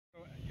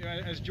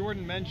as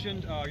Jordan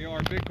mentioned,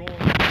 our big goal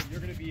is that you're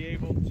going to be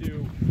able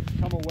to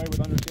come away with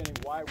understanding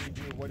why we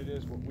do what it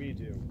is what we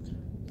do.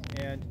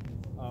 And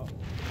what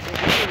we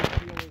really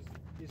feel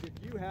is if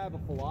you have a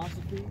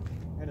philosophy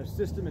and a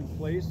system in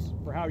place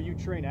for how you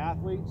train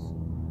athletes,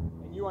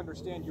 and you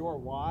understand your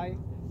why,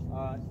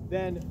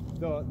 then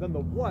the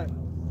what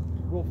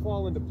will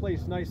fall into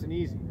place nice and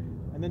easy.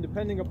 And then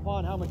depending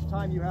upon how much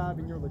time you have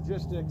in your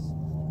logistics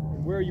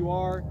and where you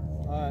are,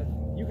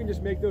 you can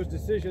just make those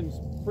decisions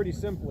pretty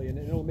simply, and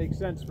it'll make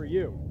sense for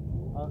you.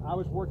 I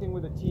was working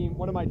with a team,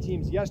 one of my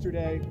teams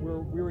yesterday, where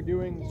we were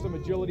doing some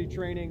agility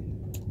training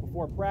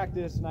before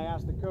practice, and I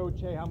asked the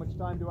coach, hey, how much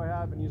time do I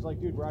have? And he's like,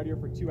 dude, we're out here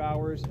for 2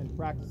 hours and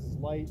practice is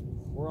light.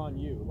 We're on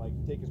you. Like,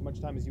 take as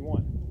much time as you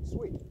want.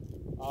 Sweet.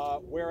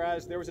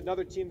 Whereas there was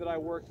another team that I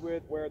worked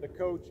with where the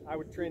coach, I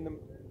would train them,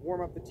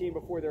 warm up the team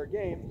before their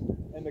game,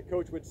 and the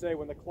coach would say,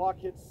 when the clock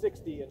hits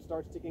 60 and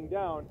starts ticking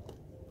down,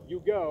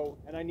 you go,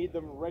 and I need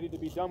them ready to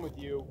be done with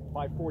you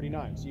by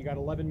 49. So you got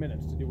 11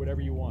 minutes to do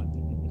whatever you want.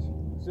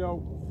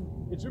 So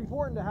it's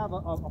important to have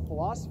a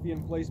philosophy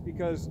in place,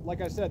 because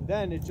like I said,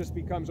 then it just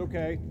becomes,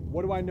 okay,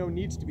 what do I know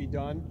needs to be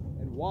done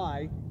and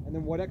why? And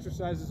then what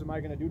exercises am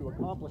I going to do to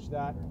accomplish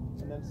that,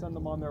 and then send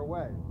them on their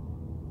way.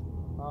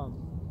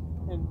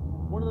 And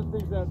one of the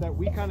things that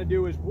we kind of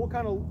do is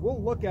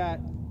we'll look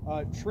at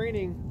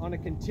training on a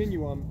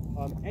continuum.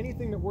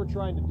 Anything that we're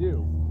trying to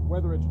do,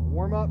 whether it's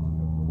warm-up,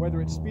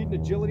 whether it's speed and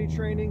agility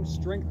training,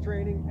 strength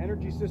training,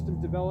 energy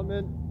system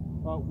development,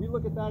 we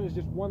look at that as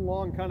just one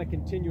long kind of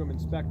continuum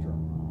and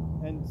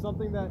spectrum. And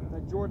something that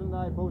Jordan and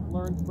I both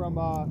learned from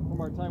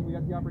our time, we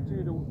got the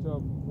opportunity to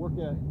work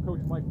at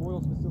Coach Mike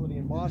Boyle's facility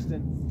in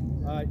Boston.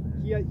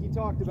 He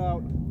talked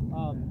about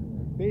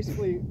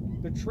basically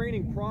the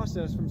training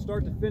process from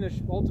start to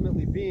finish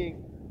ultimately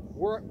being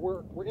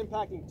we're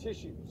impacting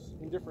tissues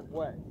in different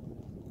ways.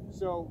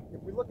 So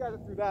if we look at it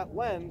through that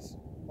lens,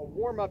 a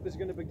warm-up is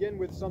going to begin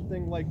with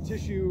something like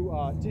tissue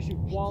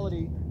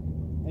quality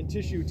and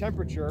tissue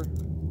temperature,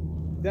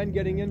 then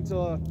getting into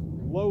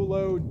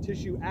low-load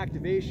tissue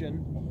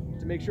activation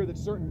to make sure that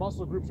certain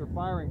muscle groups are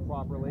firing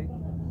properly.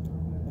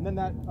 And then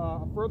that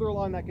further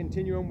along that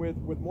continuum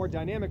with more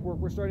dynamic work,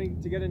 we're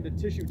starting to get into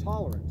tissue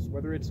tolerance,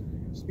 whether it's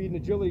speed and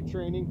agility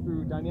training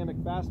through dynamic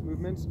fast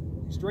movements,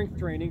 strength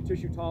training,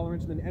 tissue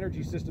tolerance, and then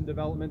energy system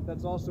development.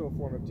 That's also a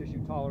form of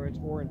tissue tolerance,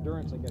 or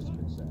endurance, I guess you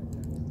could say.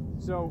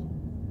 So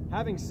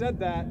having said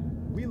that,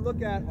 we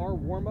look at our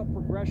warm-up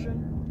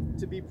progression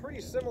to be pretty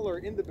similar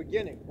in the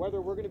beginning,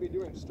 whether we're going to be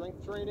doing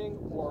strength training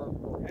or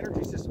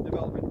energy system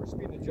development or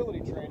speed and agility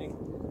training.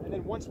 And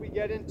then once we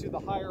get into the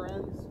higher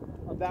ends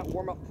of that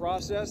warm-up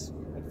process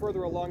and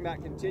further along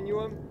that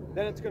continuum,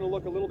 then it's going to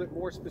look a little bit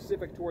more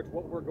specific towards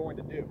what we're going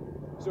to do.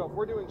 So if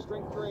we're doing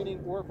strength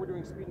training or if we're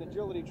doing speed and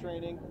agility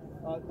training,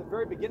 the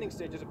very beginning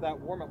stages of that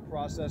warm-up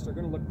process are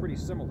going to look pretty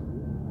similar.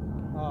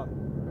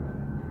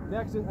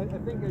 Next, I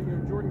think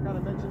Jordan kind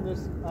of mentioned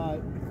this,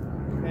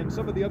 and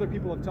some of the other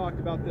people have talked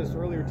about this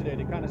earlier today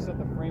to kind of set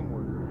the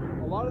framework.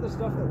 A lot of the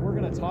stuff that we're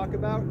going to talk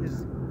about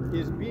is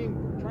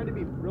trying to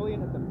be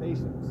brilliant at the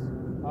basics.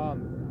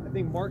 I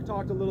think Mark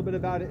talked a little bit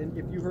about it, and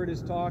if you heard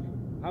his talk,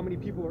 how many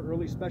people are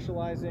early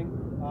specializing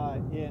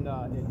in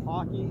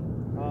hockey.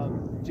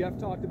 Jeff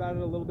talked about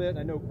it a little bit.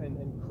 I know,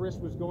 and Chris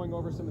was going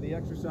over some of the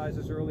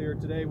exercises earlier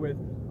today with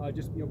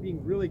just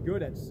being really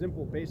good at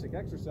simple, basic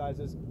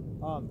exercises.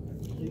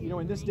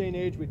 In this day and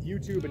age with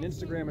YouTube and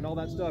Instagram and all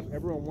that stuff,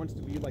 everyone wants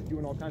to be like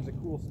doing all kinds of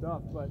cool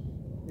stuff. But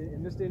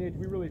in this day and age,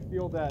 we really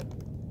feel that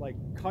like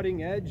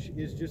cutting edge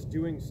is just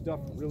doing stuff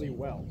really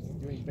well,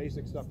 doing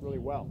basic stuff really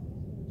well.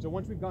 So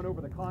once we've gone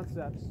over the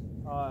concepts,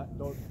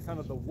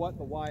 the what,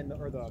 the why, and the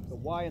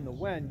why and the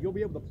when, you'll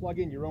be able to plug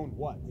in your own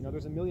what.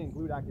 There's a million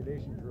glute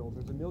activation drills,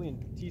 there's a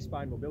million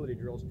T-spine mobility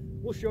drills.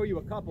 We'll show you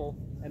a couple,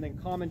 and then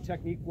common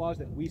technique flaws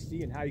that we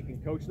see and how you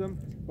can coach them.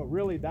 But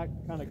really, that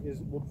kind of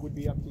would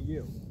be up to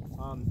you.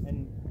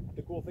 And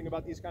the cool thing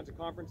about these kinds of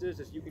conferences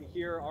is you can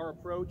hear our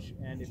approach,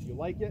 and if you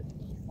like it,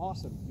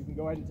 awesome. You can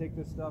go ahead and take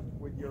this stuff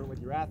with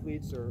your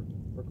athletes or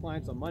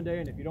clients on Monday,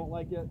 and if you don't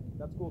like it,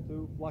 that's cool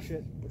too. Flush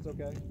it, it's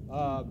okay.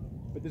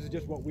 But this is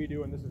just what we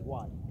do, and this is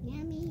why.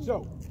 Yummy.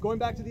 So going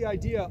back to the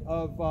idea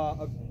of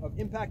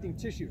impacting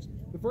tissues,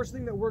 the first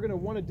thing that we're going to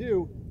want to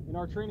do in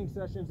our training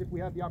sessions, if we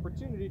have the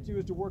opportunity to,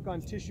 is to work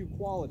on tissue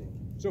quality.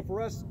 So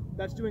for us,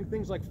 that's doing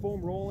things like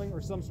foam rolling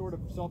or some sort of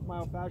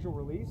self-myofascial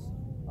release.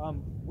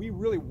 We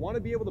really want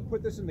to be able to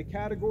put this in the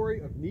category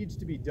of needs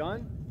to be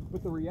done,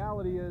 but the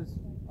reality is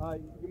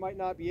you might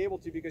not be able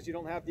to because you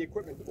don't have the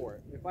equipment for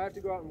it. If I have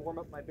to go out and warm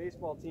up my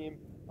baseball team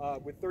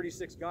with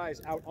 36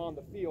 guys out on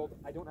the field,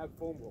 I don't have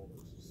foam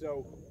rollers.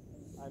 So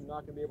I'm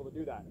not going to be able to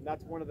do that. And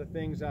that's one of the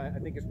things I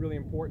think is really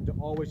important to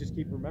always just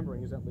keep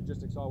remembering, is that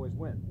logistics always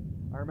win.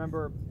 I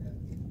remember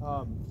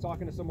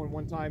talking to someone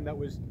one time that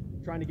was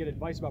trying to get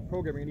advice about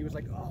programming, and he was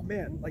like, oh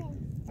man, like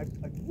I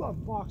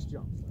love box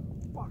jumps.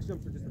 Box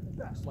jumps are just the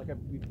best. Like I've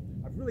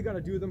really got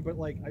to do them, but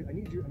like I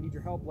need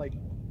your help. Like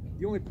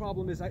the only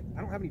problem is I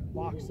don't have any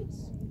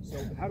boxes. So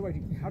how do I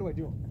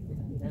do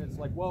them? And it's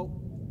like, well,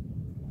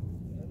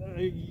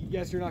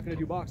 yes, you're not going to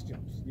do box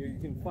jumps. You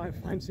can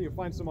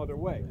find some other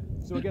way.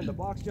 So again, the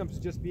box jumps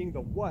just being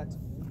the what,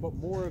 but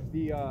more of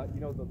the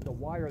the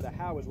why or the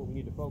how is what we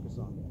need to focus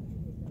on.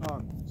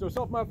 So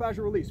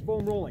self-myofascial release,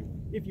 foam rolling.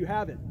 If you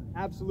haven't,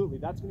 absolutely,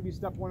 that's going to be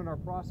step one in our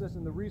process,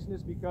 and the reason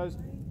is because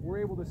we're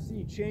able to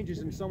see changes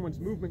in someone's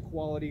movement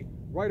quality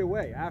right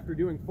away after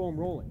doing foam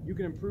rolling. You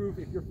can improve,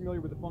 if you're familiar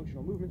with the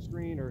functional movement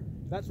screen or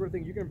that sort of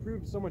thing, you can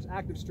improve someone's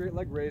active straight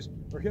leg raise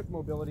or hip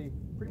mobility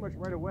pretty much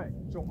right away.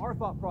 So our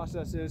thought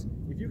process is,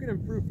 if you can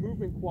improve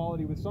movement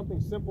quality with something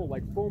simple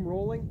like foam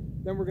rolling,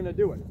 then we're going to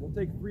do it. We'll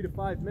take 3 to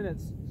 5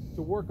 minutes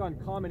to work on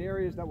common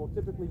areas that will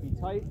typically be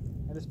tight,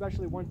 and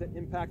especially ones that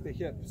impact the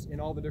hips in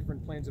all the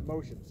different planes of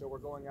motion. So we're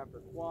going after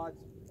quads,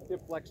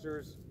 hip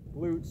flexors,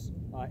 glutes,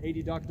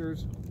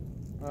 adductors,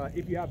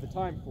 if you have the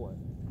time for it.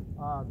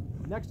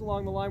 Next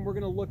along the line, we're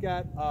going to look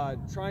at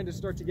trying to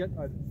start to get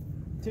a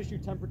tissue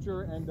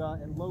temperature and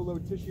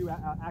low-load tissue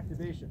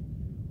activation.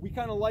 We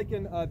kind of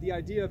liken the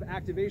idea of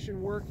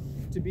activation work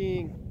to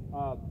being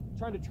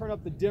trying to turn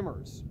up the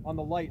dimmers on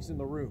the lights in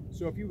the room.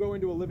 So if you go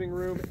into a living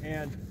room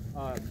and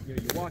you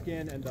walk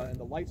in and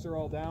the lights are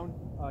all down,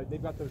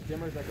 they've got those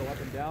dimmers that go up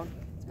and down.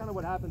 It's kind of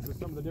what happens with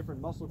some of the different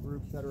muscle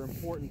groups that are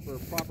important for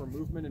proper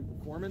movement and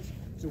performance.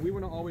 So we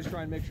want to always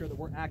try and make sure that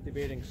we're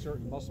activating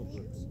certain muscle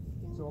groups.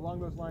 So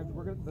along those lines,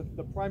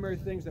 the primary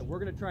things that we're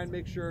going to try and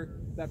make sure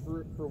that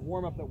for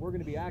warm-up that we're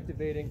going to be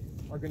activating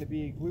are going to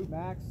be glute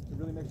max, to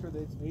really make sure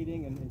that it's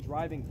aiding and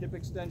driving hip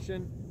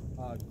extension,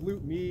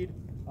 glute med,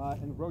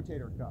 and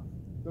rotator cuff.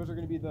 Those are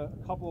going to be a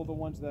couple of the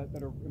ones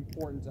that are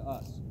important to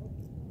us.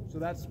 So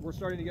we're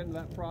starting to get into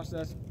that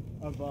process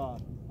of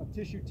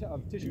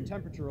tissue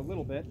temperature a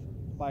little bit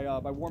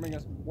by warming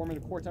the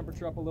core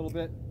temperature up a little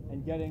bit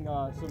and getting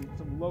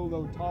some low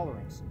load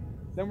tolerance.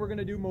 Then we're going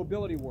to do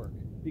mobility work,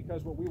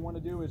 because what we want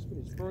to do is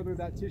further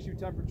that tissue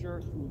temperature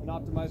and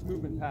optimize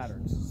movement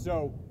patterns.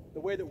 So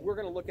the way that we're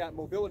going to look at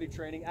mobility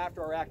training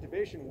after our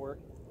activation work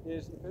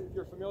is, if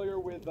you're familiar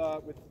with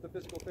the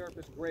physical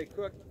therapist Gray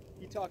Cook,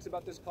 he talks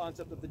about this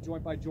concept of the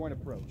joint-by-joint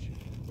approach,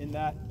 in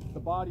that the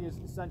body is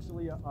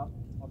essentially a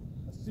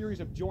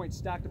series of joints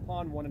stacked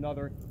upon one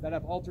another that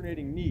have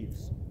alternating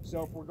needs.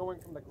 So if we're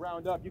going from the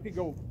ground up, you can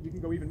go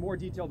even more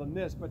detailed than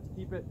this, but to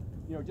keep it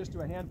just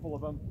to a handful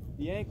of them,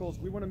 the ankles,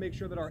 we want to make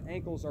sure that our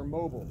ankles are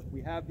mobile.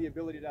 We have the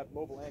ability to have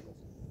mobile ankles.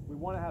 We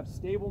want to have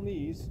stable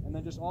knees and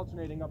then just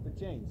alternating up the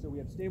chain. So we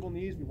have stable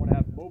knees, we want to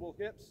have mobile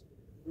hips,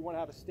 we want to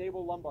have a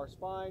stable lumbar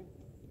spine,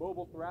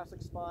 mobile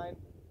thoracic spine,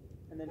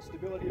 and then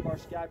stability of our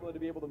scapula to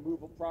be able to move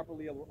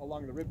properly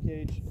along the rib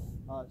cage.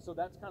 So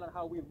that's kind of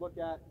how we look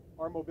at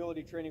our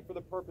mobility training for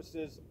the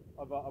purposes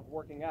of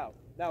working out.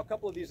 Now, a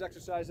couple of these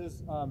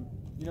exercises,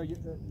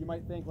 you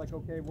might think like,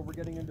 okay, well, we're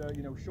getting into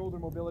shoulder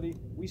mobility.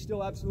 We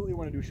still absolutely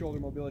want to do shoulder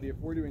mobility if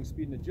we're doing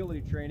speed and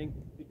agility training,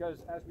 because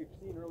as we've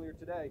seen earlier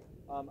today,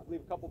 I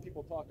believe a couple of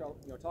people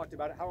talked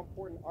about it, how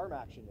important arm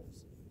action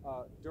is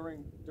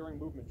during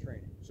movement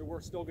training. So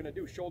we're still going to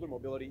do shoulder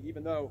mobility,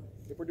 even though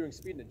if we're doing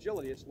speed and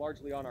agility, it's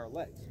largely on our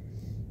legs.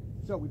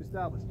 So we've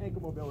established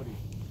ankle mobility,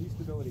 knee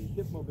stability,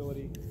 hip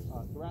mobility,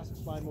 thoracic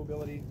spine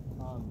mobility,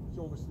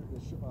 shoulder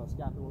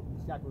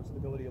scapular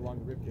stability along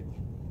the rib cage.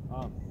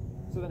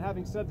 So then,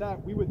 having said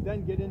that, we would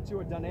then get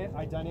into a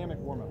dynamic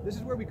warm-up. This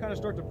is where we kind of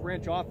start to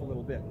branch off a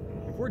little bit.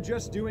 If we're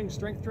just doing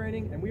strength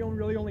training and we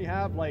really only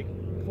have like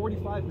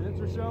 45 minutes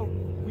or so,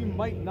 we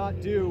might not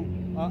do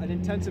an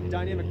intensive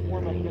dynamic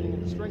warm-up getting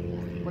into strength.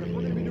 But if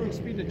we're going to be doing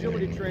speed and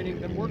agility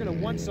training, then we're going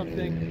to want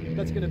something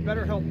that's going to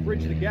better help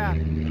bridge the gap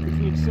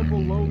between simple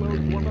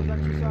low-load warm-up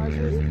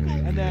exercises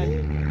and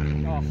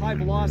then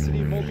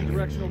high-velocity,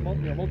 multi-directional,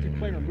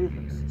 multi-planar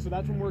movements. So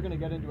that's when we're going to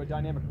get into a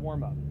dynamic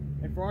warm-up.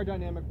 And for our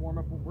dynamic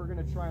warm-up, what we're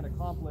going to try and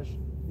accomplish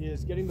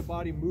is getting the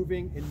body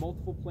moving in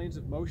multiple planes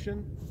of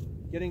motion,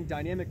 getting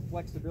dynamic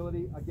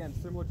flexibility, again,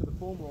 similar to the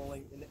foam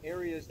rolling, in the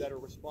areas that are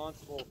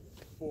responsible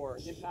for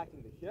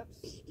impacting the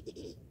hips,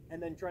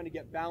 and then trying to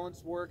get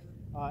balance work,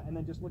 and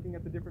then just looking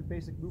at the different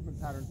basic movement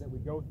patterns that we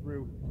go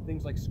through,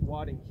 things like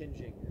squatting,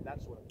 hinging, and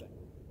that sort of thing.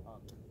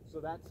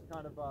 So that's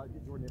kind of,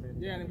 Jordan,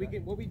 yeah,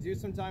 and what we do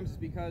sometimes is,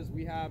 because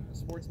we have a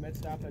sports med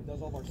staff that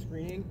does all of our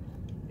screening,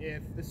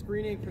 if the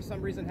screening for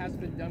some reason hasn't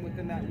been done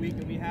within that week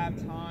and we have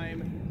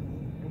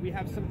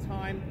some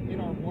time in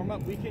our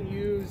warm-up, we can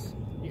use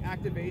the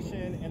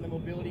activation and the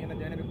mobility and the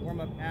dynamic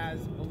warm-up as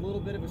a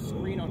little bit of a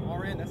screen on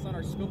our end. That's not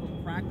our scope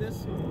of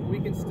practice. We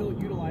can still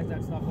utilize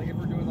that stuff. Like if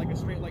we're doing like a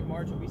straight leg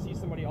march and we see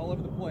somebody all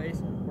over the place,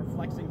 we're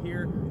flexing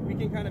here, we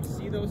can kind of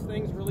see those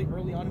things really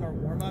early on in our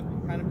warm-up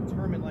and kind of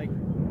determine like,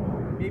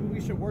 maybe we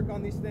should work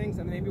on these things,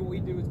 and maybe what we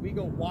do is we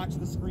go watch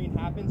the screen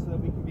happen so that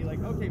we can be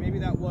like, okay, maybe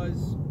that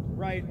was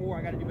right, or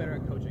I got to do better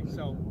at coaching.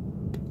 So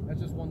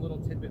that's just one little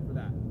tidbit for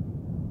that.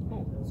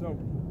 Cool. So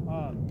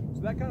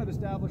that kind of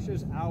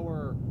establishes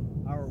our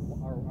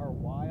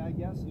why, I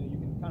guess. You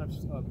can kind of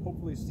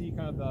hopefully see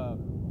kind of the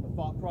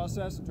thought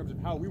process in terms of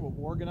how we will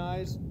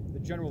organize the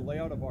general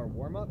layout of our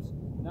warm-ups.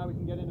 Now we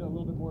can get into a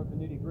little bit more of the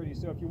nitty gritty.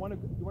 So if you want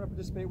to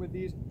participate with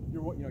these,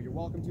 you're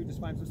welcome to. Just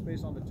find some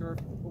space on the turf.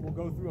 But we'll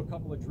go through a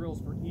couple of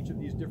drills for each of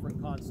these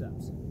different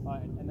concepts.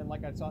 And then,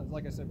 like I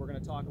said, we're going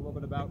to talk a little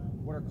bit about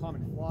what are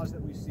common flaws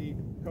that we see,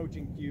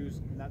 coaching cues,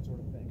 and that sort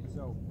of thing.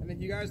 So, and then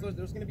you guys,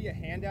 there's going to be a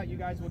handout you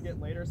guys will get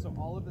later. So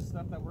all of the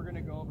stuff that we're going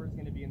to go over is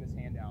going to be in this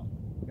handout.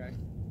 Okay.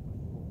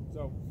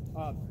 So,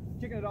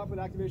 kicking it off with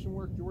activation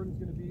work, Jordan's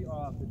going to be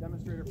the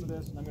demonstrator for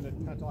this, and I'm going to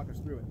kind of talk us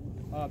through it.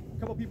 A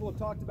couple people have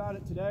talked about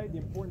it today, the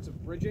importance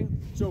of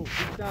bridging. So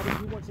we've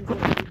established we want some sort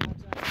of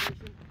max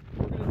activation.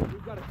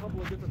 We've got a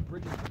couple of different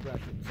bridging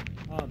progressions.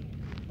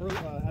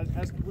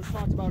 As was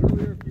talked about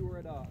earlier, if you were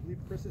at I believe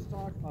Chris's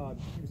talk,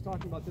 he was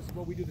talking about this as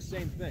well. We do the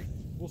same thing.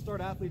 We'll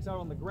start athletes out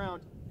on the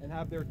ground and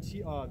have their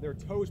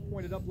toes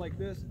pointed up like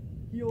this,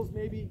 heels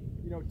maybe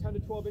 10 to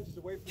 12 inches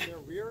away from their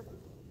rear.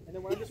 And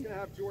then what I'm just going to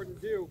have Jordan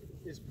do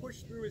is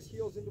push through his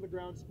heels into the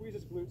ground, squeeze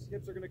his glutes,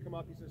 hips are going to come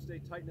up, he's going to stay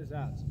tight in his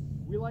abs.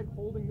 We like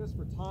holding this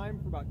for time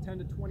for about 10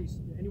 to 20,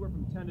 anywhere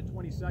from 10 to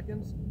 20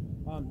 seconds.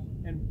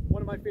 And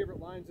one of my favorite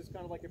lines is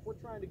kind of like, if we're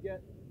trying to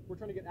get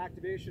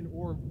activation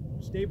or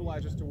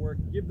stabilizers to work,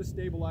 give the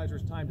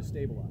stabilizers time to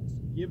stabilize.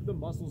 Give the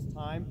muscles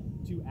time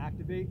to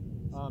activate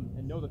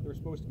and know that they're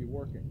supposed to be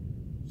working.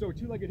 So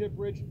two-legged hip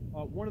bridge,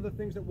 one of the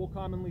things that we'll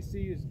commonly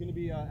see is going to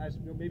be, as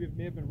may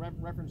have been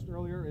referenced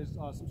earlier, is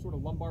some sort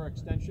of lumbar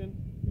extension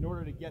in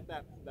order to get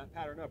that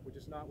pattern up, which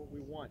is not what we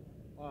want.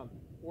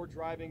 Or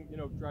driving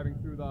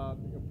through the,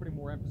 putting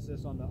more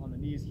emphasis on the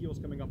knees, heels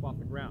coming up off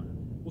the ground.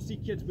 We'll see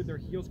kids with their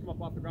heels come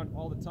up off the ground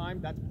all the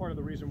time. That's part of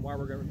the reason why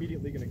we're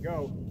immediately going to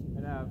go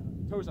and have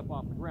toes up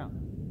off the ground.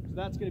 So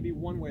that's going to be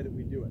one way that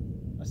we do it.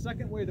 A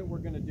second way that we're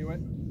going to do it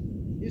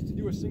is to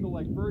do a single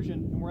leg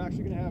version, and we're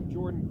actually going to have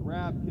Jordan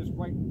grab his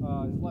left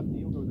knee.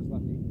 He'll go with his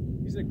left knee.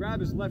 He's going to grab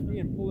his left knee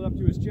and pull it up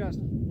to his chest.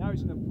 Now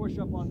he's going to push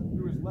up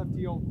through his left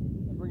heel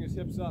and bring his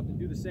hips up and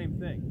do the same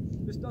thing.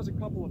 This does a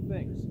couple of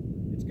things.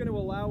 It's going to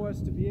allow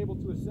us to be able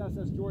to assess,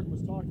 as Jordan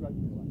was talking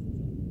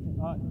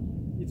about.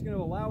 It's going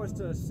to allow us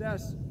to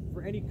assess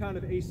for any kind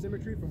of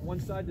asymmetry from one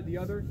side to the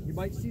other. You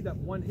might see that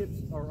one hip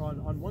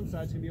on one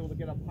side is going to be able to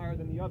get up higher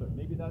than the other.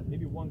 Maybe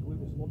one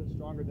glute is a little bit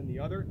stronger than the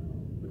other.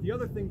 But the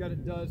other thing that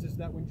it does is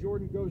that when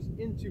Jordan goes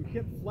into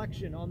hip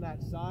flexion on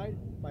that side,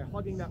 by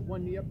hugging that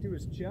one knee up to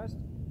his chest,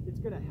 it's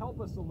going to help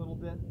us a little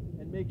bit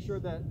and make sure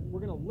that we're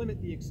going to limit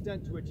the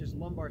extent to which his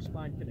lumbar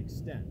spine can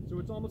extend. So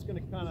it's almost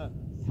going to kind of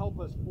help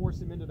us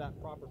force him into that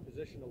proper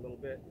position a little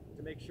bit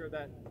to make sure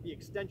that the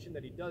extension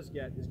that he does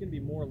get is going to be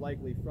more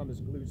likely from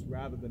his glutes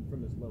rather than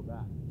from his low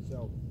back.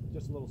 So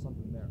just a little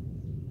something there.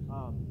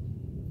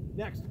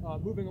 Next,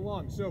 moving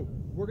along. So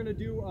we're going to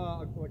do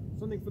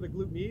something for the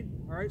glute med.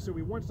 All right. So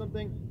we want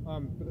something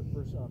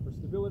for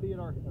stability in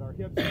our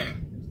hips,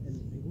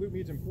 and glute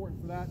med is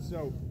important for that.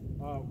 So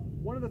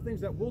one of the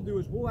things that we'll do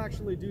is we'll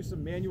actually do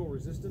some manual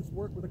resistance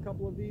work with a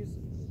couple of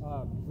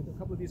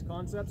these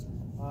concepts.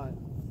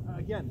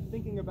 Again,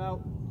 thinking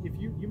about if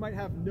you might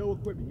have no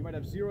equipment, you might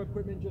have zero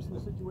equipment just in a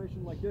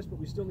situation like this, but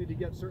we still need to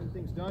get certain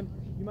things done.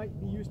 You might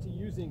be used to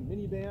using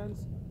mini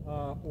bands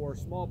or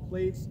small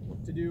plates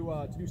to do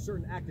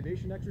certain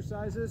activation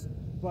exercises,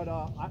 but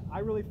I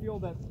really feel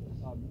that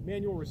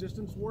manual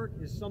resistance work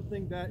is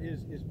something that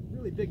is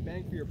really big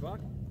bang for your buck,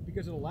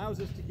 because it allows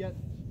us to get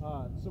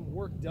some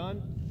work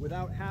done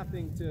without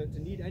having to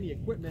need any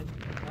equipment.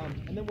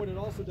 And then what it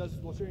also does is,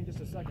 we'll show you in just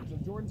a second. So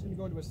Jordan's going to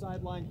go into a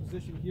sideline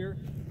position here.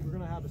 We're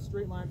going to have a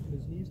straight line from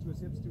his knees to his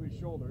hips to his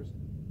shoulders.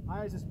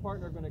 I, as his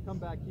partner, are going to come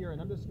back here,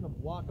 and I'm just going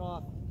to block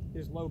off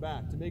his low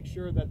back to make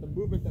sure that the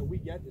movement that we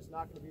get is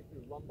not going to be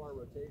through lumbar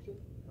rotation.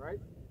 All right?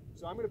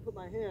 So I'm going to put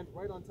my hand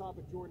right on top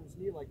of Jordan's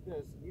knee like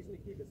this. He's going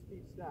to keep his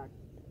feet stacked.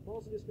 I'm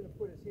also just going to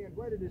put his hand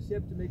right at his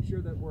hip to make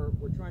sure that we're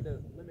trying to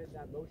limit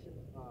that motion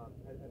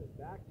at his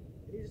back.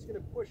 And he's just going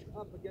to push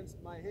up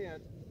against my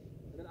hand,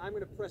 and then I'm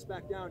going to press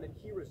back down, and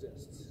he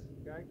resists.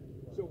 Okay?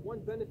 So one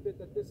benefit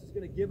that this is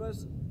going to give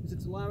us is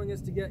it's allowing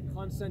us to get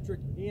concentric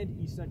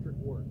and eccentric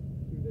work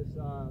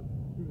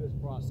through this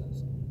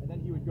process. And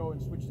then he would go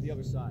and switch to the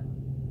other side.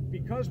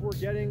 Because we're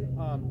getting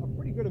a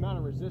pretty good amount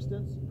of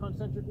resistance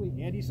concentrically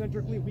and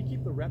eccentrically, we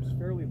keep the reps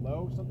fairly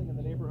low, something in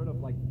the neighborhood of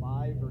like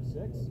 5 or 6.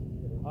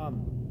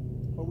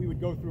 But we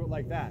would go through it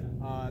like that.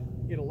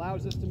 It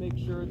allows us to make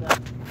sure that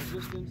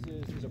resistance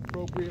is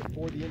appropriate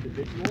for the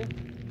individual,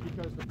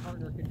 because the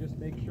partner can just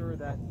make sure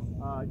that,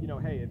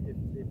 hey,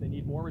 if they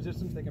need more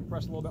resistance, they can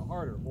press a little bit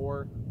harder.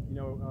 Or,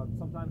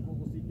 sometimes what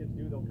we'll see kids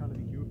do, they'll kind of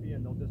be goofy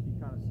and they'll just be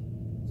kind of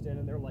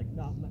standing there like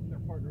not letting their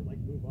partner like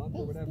move up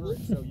or whatever.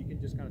 And so you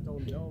can just kind of tell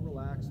them, no,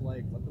 relax,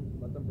 like let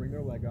them bring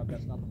their leg up.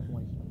 That's not the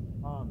point.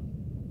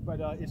 But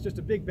it's just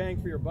a big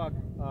bang for your buck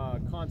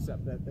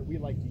concept that we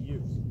like to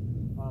use.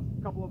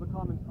 A couple of the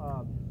common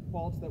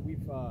faults that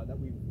we've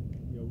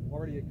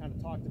already kind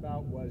of talked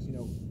about was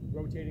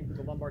rotating through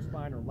the lumbar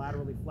spine or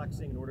laterally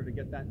flexing in order to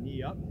get that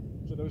knee up.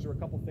 So those are a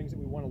couple things that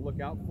we want to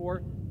look out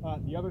for.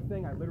 The other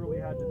thing, I literally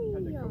had to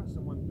coach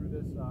someone through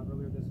this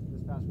earlier this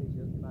past week. He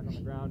has to get back on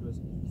the ground.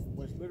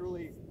 Was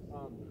literally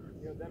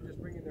them just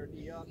bringing their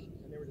knee up,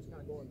 and they were just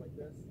kind of going like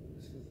this,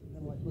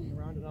 and like looking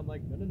around, and I'm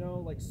like, no,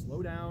 like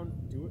slow down,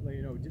 do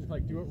it, just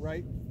like do it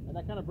right. And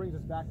that kind of brings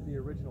us back to the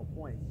original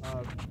point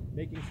of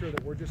making sure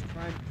that we're just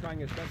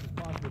trying as best as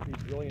possible to be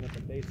brilliant at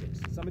the basics.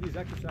 Some of these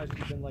exercises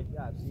have been like,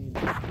 yeah, I've seen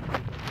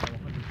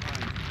 100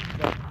 times,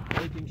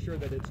 but making sure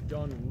that it's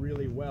done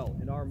really well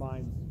in our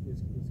minds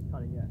is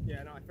cutting edge.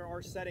 Yeah, no, for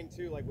our setting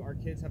too, like our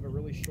kids have a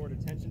really short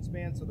attention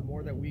span, so the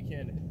more that we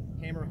can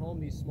hammer home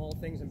these small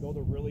things and build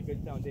a really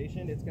good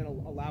foundation, it's going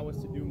to allow us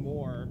to do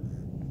more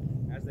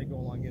as they go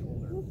along and get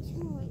older.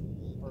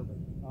 Perfect.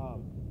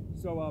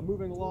 So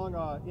moving along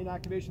in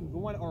activation, the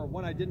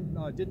one I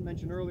didn't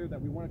mention earlier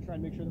that we want to try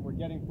and make sure that we're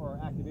getting for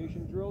our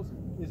activation drills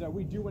is that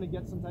we do want to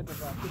get some type of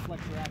hip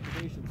flexor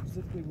activation.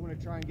 Specifically, we want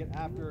to try and get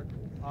after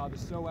the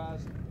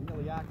psoas and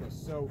iliacus.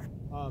 So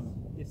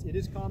it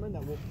is common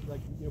that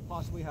we'll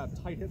possibly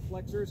have tight hip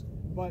flexors,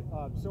 but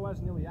psoas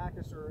and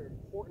iliacus are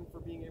important for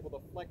being able to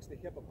flex the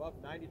hip above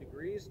 90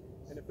 degrees.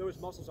 And if those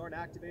muscles aren't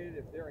activated,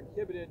 if they're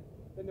inhibited,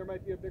 then there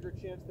might be a bigger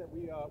chance that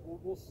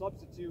we'll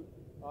substitute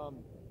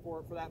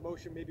for that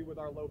motion maybe with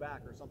our low back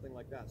or something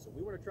like that. So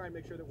we want to try and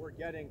make sure that we're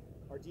getting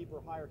our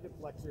deeper, higher hip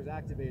flexors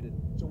activated.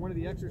 So one of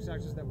the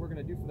exercises that we're going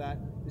to do for that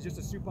is just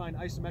a supine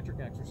isometric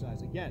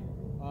exercise. Again,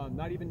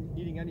 not even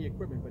needing any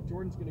equipment, but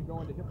Jordan's going to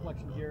go into hip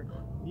flexion here,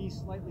 knee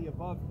slightly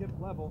above hip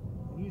level,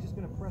 and he's just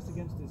going to press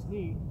against his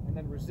knee and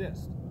then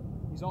resist.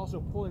 He's also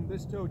pulling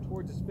this toe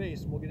towards his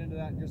face, and we'll get into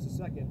that in just a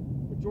second.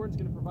 But Jordan's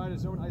going to provide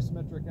his own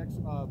isometric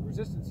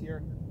resistance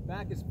here.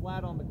 Back is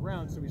flat on the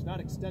ground, so he's not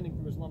extending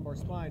through his lumbar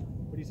spine,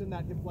 but he's in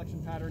that hip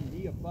flexion pattern,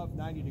 knee above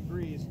 90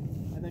 degrees,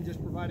 and then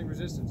just providing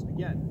resistance.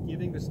 Again,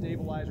 giving the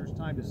stabilizers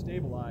time to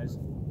stabilize,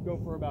 go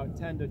for about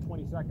 10 to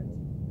 20 seconds.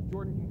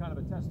 Jordan can kind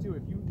of attest to,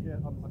 if you,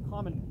 a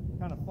common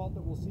kind of fault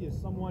that we'll see is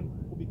someone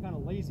will be kind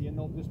of lazy and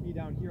they'll just be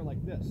down here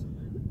like this.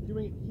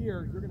 Doing it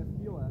here, you're going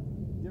to feel that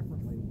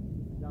differently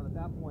down at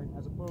that point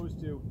as opposed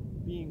to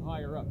being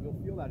higher up. You'll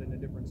feel that in a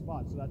different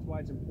spot. So that's why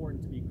it's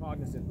important to be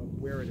cognizant of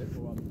where it is,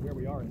 where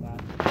we are in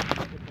that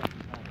hip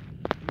flexion pattern.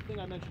 The thing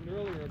I mentioned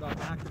earlier about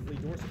actively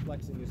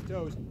dorsiflexing his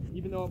toes,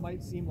 even though it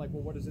might seem like,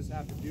 well, what does this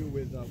have to do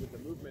with the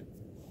movement?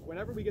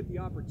 Whenever we get the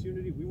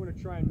opportunity, we want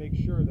to try and make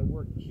sure that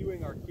we're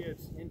cueing our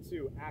kids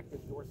into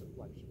active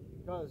dorsiflexion,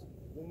 because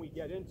when we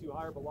get into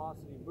higher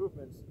velocity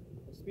movements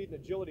and speed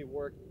and agility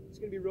work, it's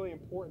going to be really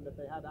important that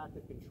they have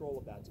active control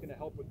of that. It's going to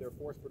help with their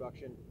force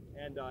production,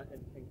 and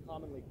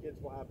commonly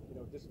kids will have,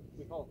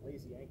 we call it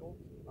lazy ankle.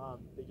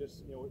 They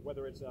just,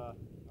 whether it's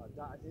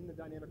in the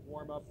dynamic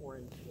warm-up or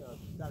in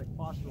static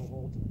postural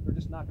hold, they're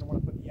just not going to want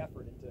to put the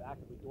effort into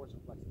actively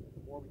dorsiflexing.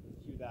 The more we can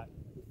cue that,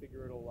 we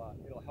figure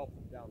it'll help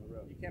them down the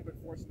road. You can't put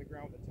force in the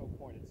ground with the toe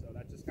pointed, so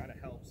that just kind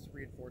of helps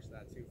reinforce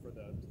that too for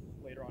the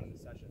later on in the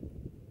session.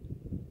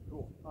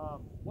 Cool.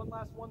 One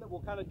last one that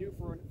we'll kind of do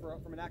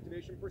from an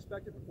activation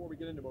perspective before we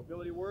get into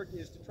mobility work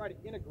is to try to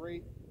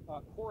integrate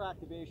core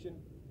activation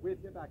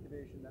with hip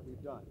activation that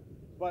we've done.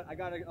 But I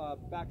got to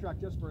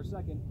backtrack just for a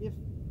second.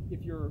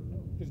 If you're,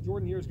 because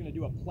Jordan here is going to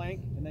do a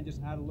plank and then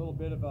just add a little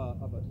bit of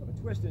a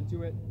twist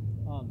into it.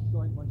 Go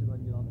ahead, why don't you go ahead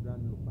and get on the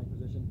ground into a plank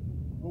position.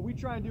 What we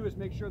try and do is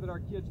make sure that our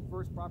kids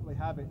first properly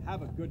have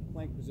a good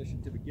plank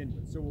position to begin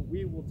with. So what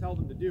we will tell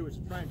them to do is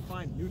to try and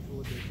find neutral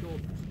with their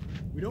shoulders.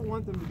 We don't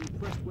want them to be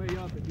pressed way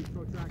up and be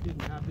protracted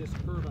and have this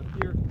curve up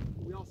here.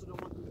 We also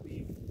don't want them to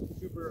be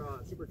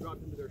super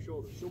dropped into their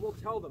shoulders. So we'll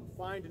tell them,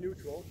 find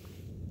neutral.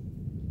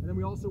 And then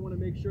we also want to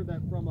make sure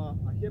that from a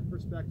hip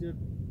perspective,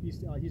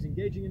 he's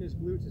engaging in his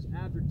glutes, his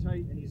abs are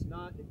tight, and he's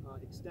not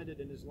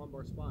extended in his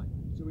lumbar spine.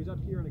 So he's up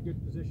here in a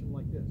good position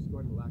like this. Go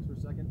ahead and relax for a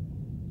second.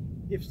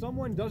 If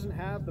someone doesn't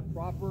have the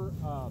proper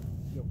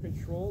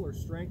control or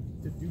strength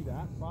to do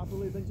that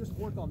properly, then just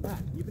work on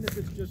that. Even if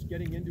it's just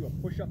getting into a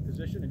push-up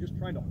position and just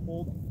trying to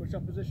hold a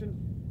push-up position,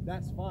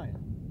 that's fine.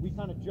 We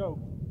kind of joke,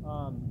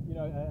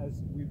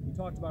 as we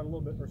talked about a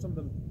little bit, or some of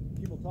the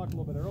people talked a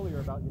little bit earlier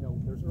about,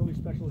 there's early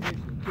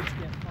specialization. Kids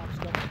can't pop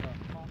stuff,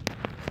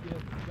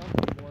 skip,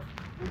 jump anymore.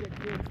 We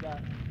get kids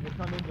that will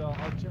come into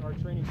our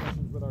training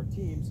sessions with our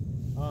teams,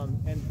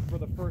 and for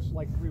the first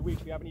 3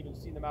 weeks, we haven't even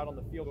seen them out on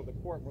the field or the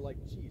court. And we're like,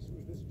 geez,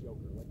 who's this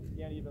joker?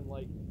 He can't even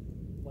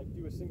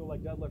do a single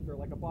leg deadlift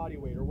or a body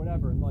weight or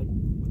whatever.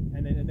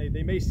 And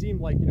they may seem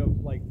from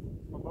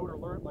a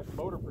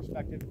motor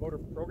perspective, motor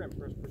program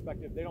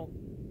perspective, they don't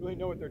really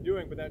know what they're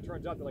doing. But then it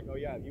turns out they're like, oh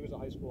yeah, he was a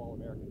high school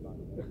All-American.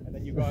 And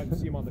then you go out and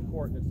see him on the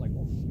court, and it's like,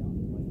 oh my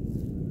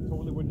God,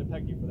 totally wouldn't have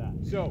pegged you for that.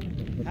 So,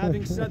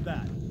 having said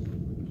that,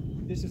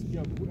 this is,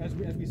 as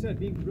we said,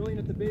 being brilliant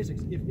at the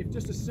basics. If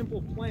just a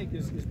simple plank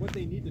is what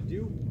they need to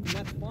do, then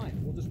that's fine.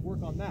 We'll just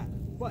work on that.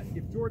 But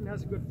if Jordan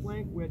has a good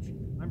plank, which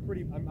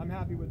I'm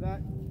happy with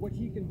that, what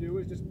he can do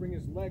is just bring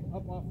his leg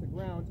up off the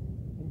ground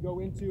and go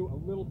into a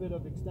little bit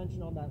of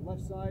extension on that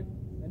left side,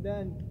 and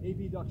then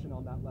abduction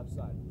on that left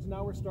side. So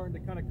now we're starting to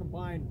kind of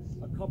combine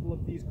a couple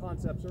of these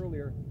concepts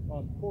earlier,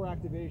 core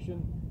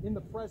activation in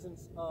the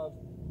presence of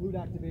glute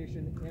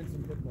activation and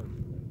some hip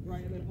motion.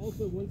 Right, and then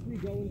also once we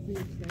go into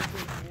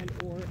extension and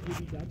or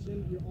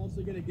abduction, you're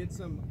also going to get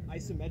some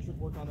isometric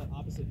work on that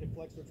opposite hip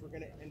flex, which we're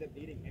going to end up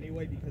needing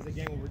anyway, because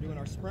again, when we're doing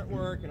our sprint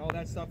work and all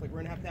that stuff, like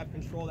we're going to have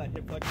control of that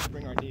hip flex to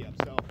bring our knee up.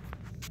 So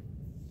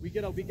we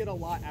get a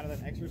lot out of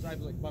that exercise,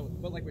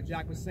 but like what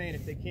Jack was saying,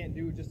 if they can't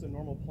do just a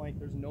normal plank,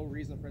 there's no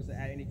reason for us to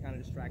add any kind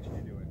of distraction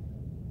to do it.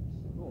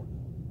 Cool.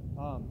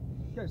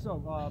 Okay,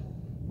 so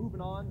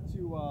moving on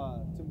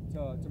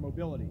to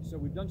mobility. So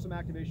we've done some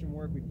activation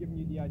work. We've given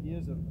you the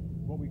ideas of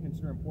what we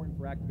consider important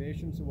for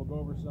activation. So we'll go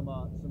over some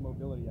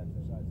mobility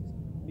exercises.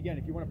 And again,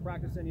 if you want to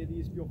practice any of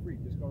these, feel free.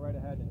 Just go right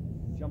ahead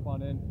and jump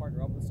on in,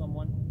 partner up with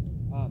someone.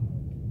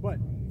 But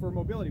for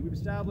mobility, we've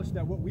established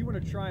that what we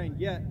want to try and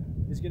get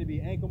is going to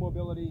be ankle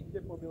mobility,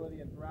 hip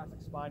mobility, and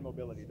thoracic spine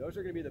mobility. Those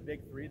are going to be the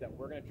big three that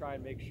we're going to try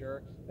and make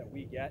sure that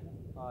we get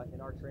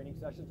in our training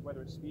sessions,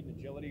 whether it's speed and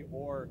agility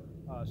or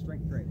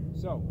strength training.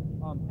 So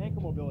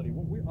ankle mobility,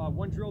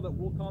 one drill that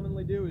we'll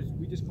commonly do is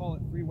we just call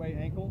it freeway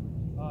ankle.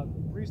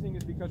 The reasoning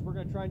is because we're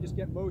going to try and just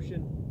get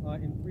motion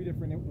in three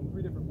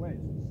different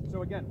ways.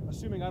 So again,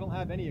 assuming I don't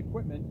have any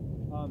equipment,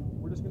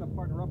 we're just going to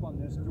partner up on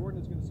this.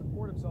 Jordan is going to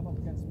support himself up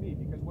against me,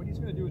 because what he's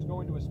going to do is go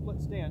into a split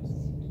stance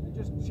and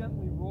just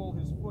gently roll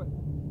his foot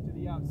to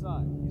the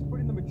outside. He's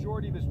putting the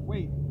majority of his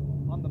weight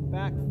on the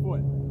back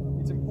foot.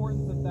 It's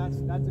important that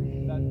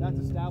that's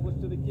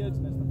established to the kids,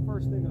 and it's the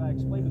first thing that I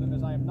explain to them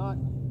is I am not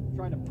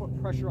trying to put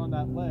pressure on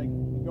that leg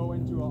and go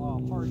into a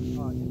hard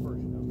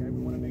inversion, okay?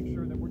 We want to make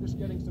sure that we're just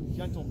getting some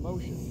gentle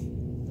motion.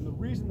 And the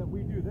reason that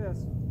we do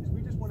this is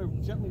we just want to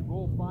gently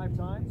roll 5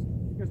 times,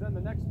 because then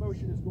the next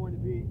motion is going to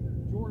be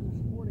Jordan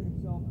supporting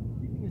himself,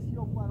 keeping his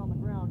heel flat on the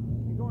ground,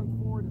 and going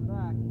forward and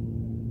back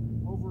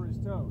over his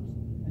toes.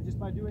 And just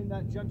by doing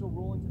that gentle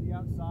rolling to the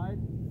outside,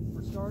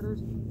 for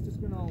starters, it's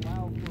just going to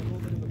allow for a little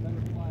bit of a better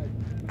glide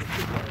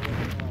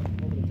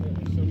over the tail.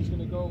 So he's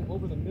going to go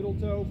over the middle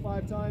toe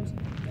 5 times,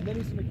 and then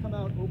he's going to come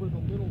out over the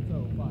little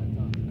toe 5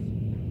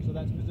 times. So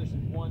that's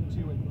positions 1,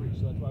 2, and 3.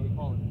 So that's why we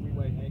call it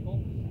freeway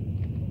ankle.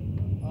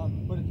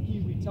 But it's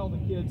key we tell the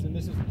kids, and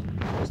this is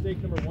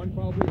mistake number 1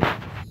 probably,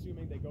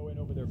 assuming they go in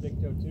over their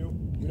big toe too.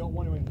 We don't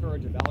want to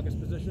encourage a valgus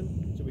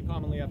position, so we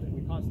constantly kind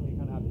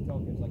of have to tell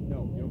kids, like,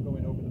 no, you don't go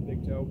in over the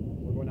big toe.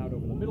 We're going out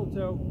over the middle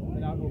toe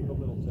and out over the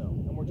little toe,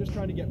 and we're just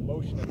trying to get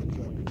motion at the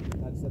joint.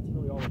 That's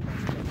really all we're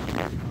trying to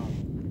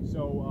do.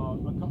 So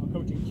a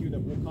coaching cue that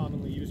we'll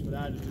commonly use for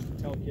that is just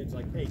to tell kids,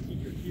 like, hey,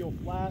 keep your heel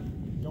flat.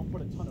 Don't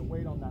put a ton of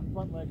weight on that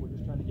front leg. We're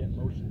just trying to get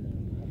motion there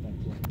at that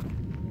joint.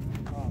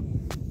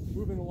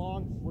 Moving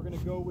along, we're going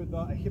to go with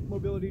a hip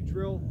mobility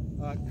drill,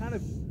 kind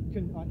of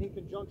in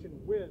conjunction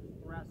with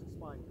thoracic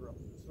spine drill.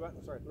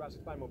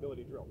 Thoracic spine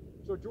mobility drill.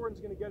 So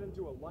Jordan's going to get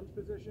into a lunge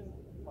position,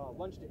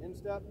 lunge to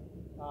instep.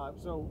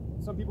 So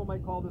some people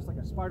might call this like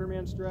a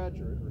Spider-Man stretch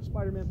or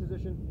Spider-Man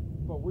position,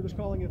 but we're just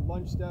calling it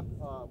lunge step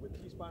with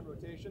T-spine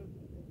rotation.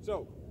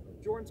 So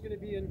Jordan's going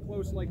to be in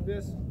close like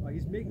this.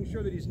 He's making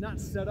sure that he's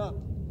not set up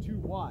too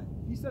wide.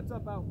 If he sets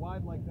up out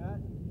wide like that,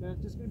 then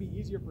it's just going to be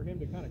easier for him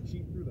to kind of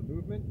cheat through the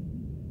movement.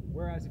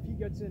 Whereas if he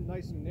gets in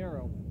nice and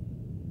narrow,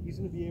 he's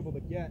going to be able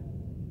to get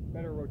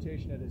better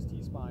rotation at his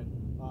T-spine,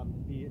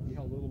 be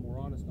held a little more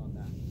honest on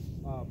that.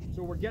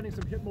 So we're getting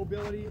some hip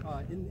mobility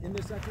in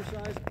this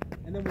exercise,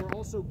 and then we're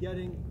also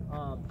getting,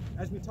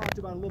 as we talked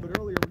about a little bit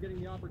earlier, we're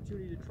getting the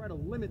opportunity to try to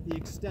limit the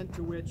extent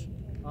to which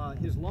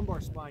his lumbar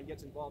spine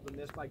gets involved in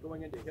this by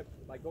going into hip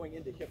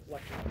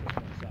flexion on the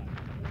front side.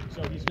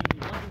 So he's going to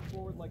be lunging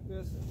forward like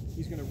this.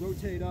 He's going to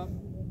rotate up.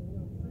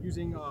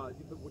 Using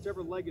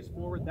whichever leg is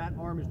forward, that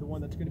arm is the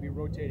one that's going to be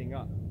rotating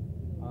up.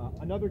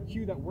 Another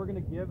cue that we're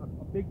going to give, a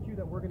big cue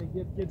that we're going to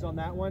give kids on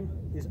that one,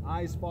 is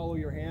eyes follow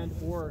your hand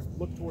or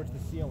look towards the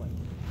ceiling.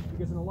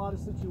 Because in a lot of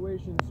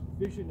situations,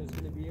 vision is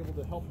going to be able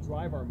to help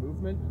drive our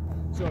movement.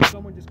 So if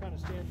someone just kind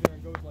of stands there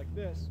and goes like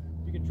this,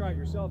 you can try it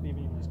yourself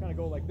even. You can just kind of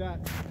go like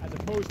that, as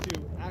opposed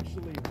to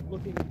actually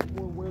looking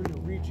for where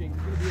you're reaching.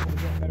 You're going to be able to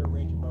get better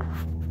range of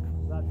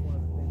motion. So that's one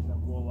of the things that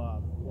we'll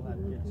have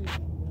kids do.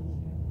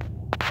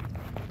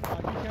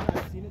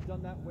 I've seen it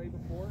done that way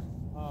before,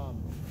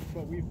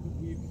 but we've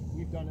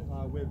done it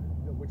with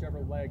whichever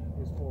leg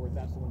is forward.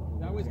 That's the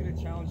one that was going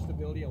to challenge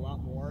stability a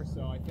lot more.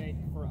 So I think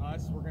for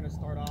us, we're going to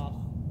start off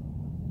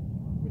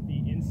with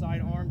the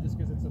inside arm, just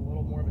because it's a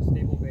little more of a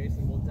stable base,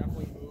 and we'll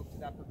definitely move to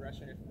that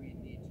progression if we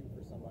need to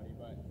for somebody.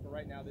 But for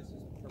right now, this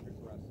is perfect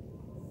for us.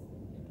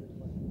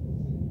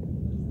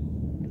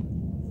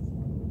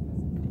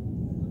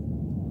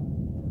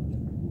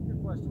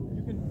 Good question.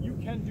 You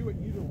can do it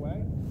either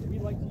way. We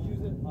like to use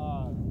it,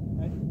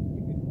 and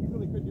you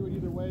really could do it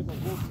either way, but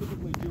we'll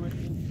typically do it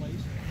in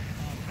place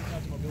since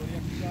that's a mobility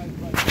exercise.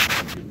 But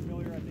if you're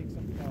familiar, I think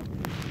some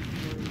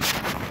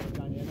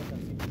dynamic,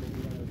 I've seen people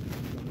do that.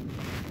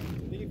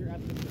 I think if you're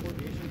at the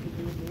coordination to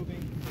do it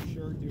moving, for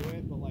sure do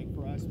it. But like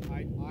for us,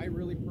 I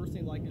really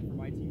personally like it for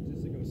my team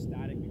just to go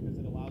static, because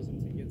it allows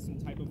them to get some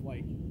type of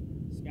like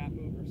scap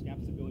move or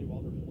scap stability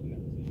while they're holding that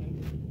position.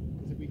 position.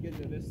 Because if we get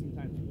into this,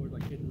 sometimes people are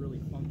like getting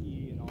really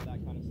funky and all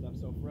that kind of stuff.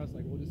 So for us,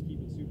 like we'll just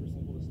keep it super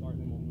simple to start,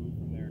 and then we'll move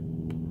from there.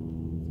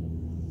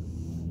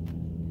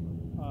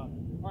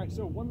 All right,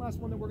 so one last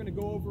one that we're going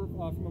to go over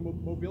from a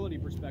mobility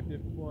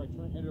perspective before I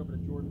hand it over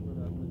to Jordan for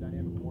the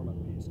dynamic warm-up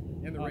piece.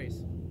 And the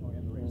race. Oh,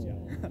 and the race, yeah.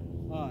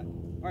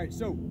 All right,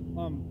 so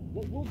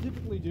what we'll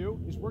typically do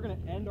is we're going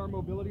to end our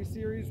mobility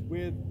series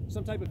with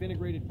some type of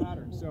integrated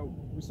pattern. So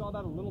we saw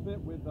that a little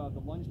bit with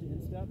the lunge to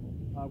instep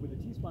with the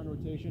T-spine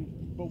rotation,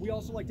 but we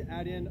also like to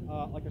add in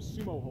like a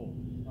sumo hold.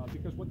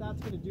 Because what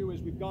that's going to do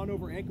is we've gone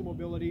over ankle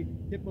mobility,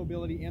 hip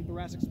mobility, and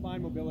thoracic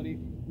spine mobility.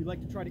 We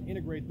like to try to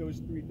integrate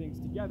those three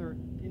things together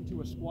into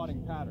a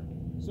squatting pattern.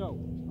 So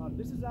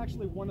this is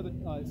actually one of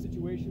the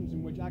situations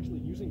in which actually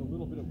using a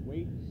little bit of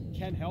weight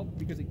can help,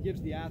 because it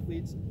gives the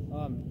athletes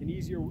an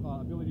easier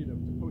ability to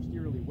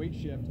posteriorly weight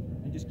shift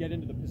and just get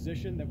into the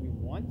position that we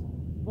want.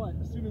 But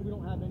assuming we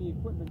don't have any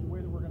equipment, the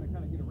way that we're going to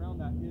kind of get around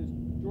that is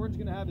Jordan's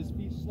going to have his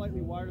feet slightly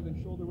wider than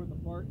shoulder width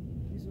apart.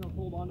 He's going to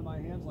hold onto my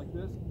hands like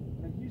this,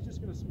 and he's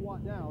just going to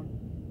squat down,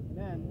 and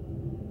then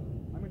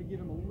I'm going to give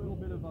him a little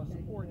bit of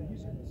support, and he's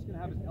just going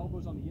to have his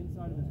elbows on the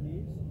inside of his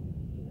knees,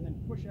 and then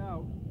push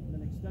out, and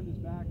then extend his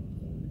back,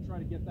 and try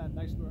to get that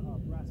nice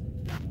thoracic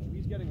extension. So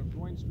he's getting a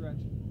groin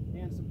stretch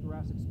and some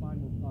thoracic spine,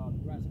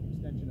 thoracic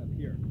extension up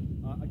here.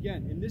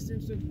 Again, in this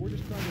instance, we're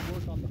just trying to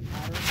work on the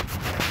pattern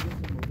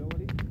of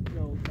mobility,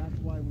 so that's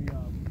why we use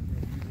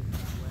it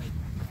that way.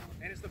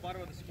 And it's the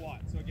bottom of the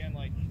squat. So again,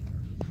 like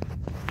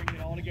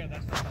bringing it all together,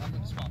 that's the bottom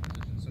of the squat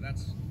position. So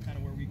that's kind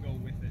of where we go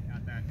with it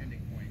at that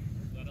ending point.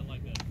 Is that in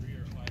like a 3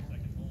 or 5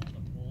 second hold,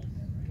 a pull?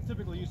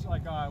 Typically use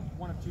like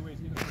one of two ways,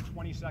 either for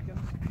 20 seconds,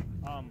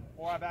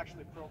 or I've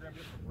actually programmed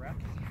it for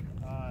breaths.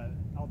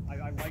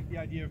 I like the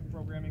idea of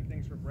programming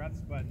things for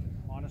breaths, but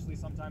honestly,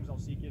 sometimes I'll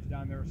see kids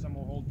down there, some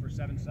will hold for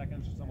 7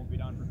 seconds, some will be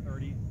down for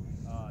 30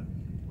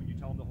 when you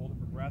tell them to hold it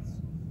for breaths.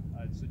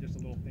 So just a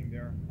little thing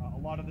there. A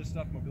lot of this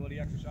stuff, mobility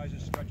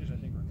exercises, stretches, I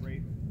think are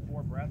great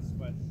for breaths,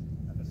 but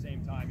at the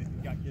same time, if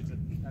you've got kids that,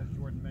 as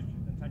Jordan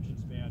mentioned, attention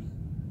span,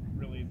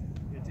 really,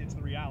 it's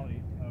the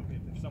reality of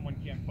if someone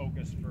can't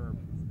focus for,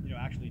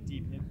 actually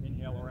deep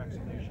inhale or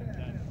exhalation,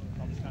 then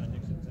I'll just kind of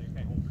nix it and say,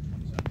 okay, hold for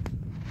 20 seconds.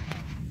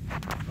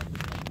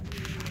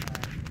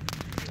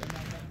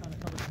 That kind of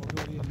covers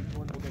mobility, and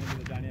Jordan will get into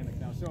the dynamic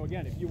now. So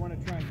again, if you want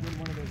to try and win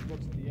one of those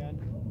books at the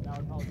end, now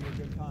would probably be a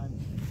good time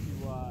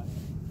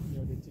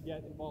to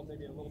get involved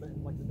maybe a little bit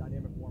in like the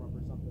dynamic warm-up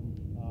or something.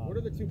 What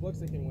are the 2 books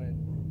they can win?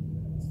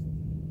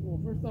 Well,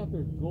 first off,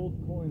 there's gold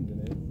coins in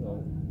it,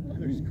 so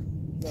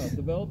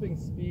developing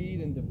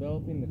speed and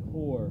developing the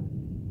core,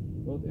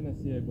 both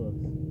NSCA books.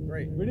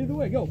 Great. But either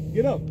way, go,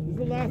 get up. This is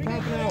the last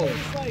half an hour.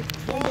 Like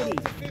 12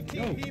 to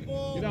 15 go.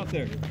 people. Get out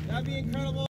there. That'd be incredible.